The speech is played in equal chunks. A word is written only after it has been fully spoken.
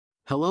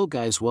Hello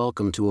guys,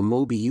 welcome to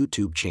𝙙𝙤𝙘𝙀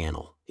YouTube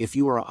channel. If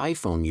you are an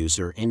iPhone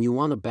user and you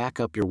want to back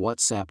up your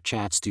WhatsApp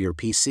chats to your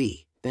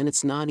PC, then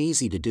it's not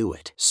easy to do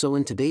it. So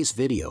in today's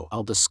video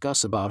I'll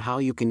discuss about how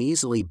you can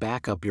easily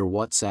back up your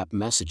WhatsApp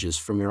messages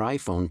from your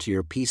iPhone to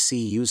your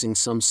PC using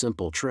some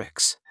simple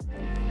tricks.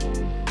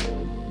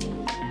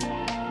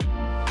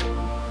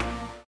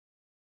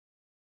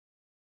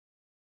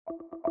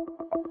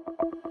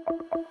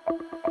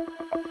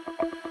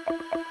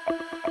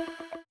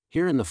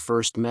 Here in the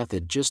first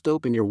method, just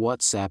open your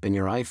WhatsApp in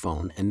your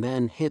iPhone and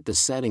then hit the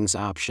settings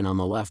option on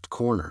the left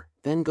corner.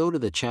 Then go to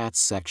the chats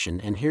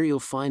section and here you'll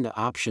find the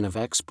option of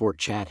export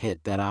chat.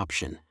 Hit that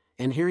option.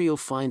 And here you'll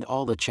find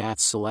all the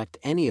chats, select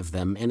any of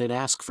them and it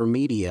asks for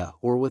media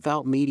or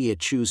without media,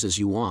 choose as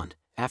you want.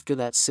 After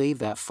that, save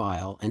that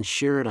file and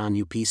share it on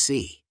your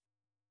PC.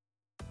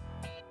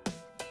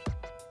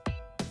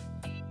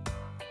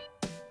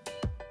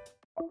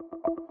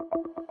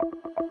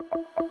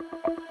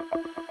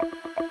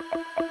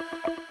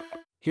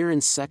 Here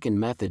in second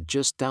method,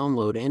 just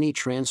download any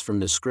trans from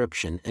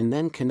description and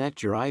then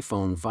connect your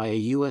iPhone via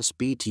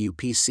USB to your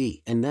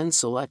PC and then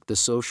select the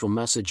social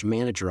message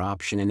manager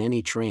option in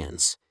any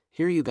trans.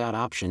 Here you got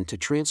option to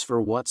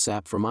transfer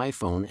WhatsApp from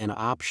iPhone and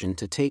option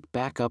to take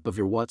backup of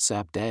your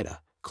WhatsApp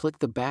data. Click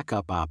the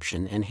backup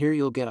option and here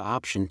you'll get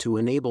option to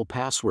enable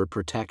password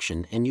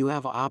protection and you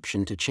have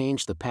option to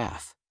change the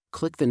path.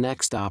 Click the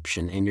next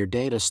option and your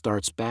data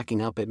starts backing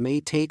up. It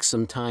may take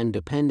some time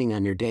depending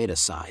on your data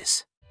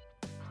size.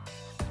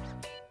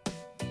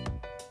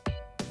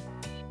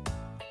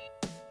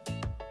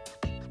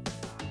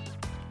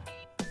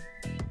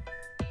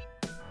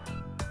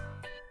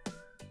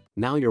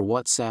 Now your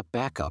WhatsApp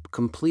backup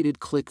completed.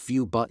 Click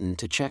View button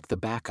to check the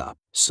backup.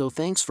 So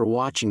thanks for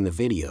watching the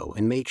video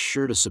and make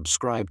sure to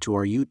subscribe to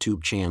our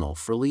YouTube channel.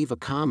 Leave a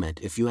comment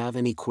if you have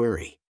any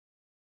query.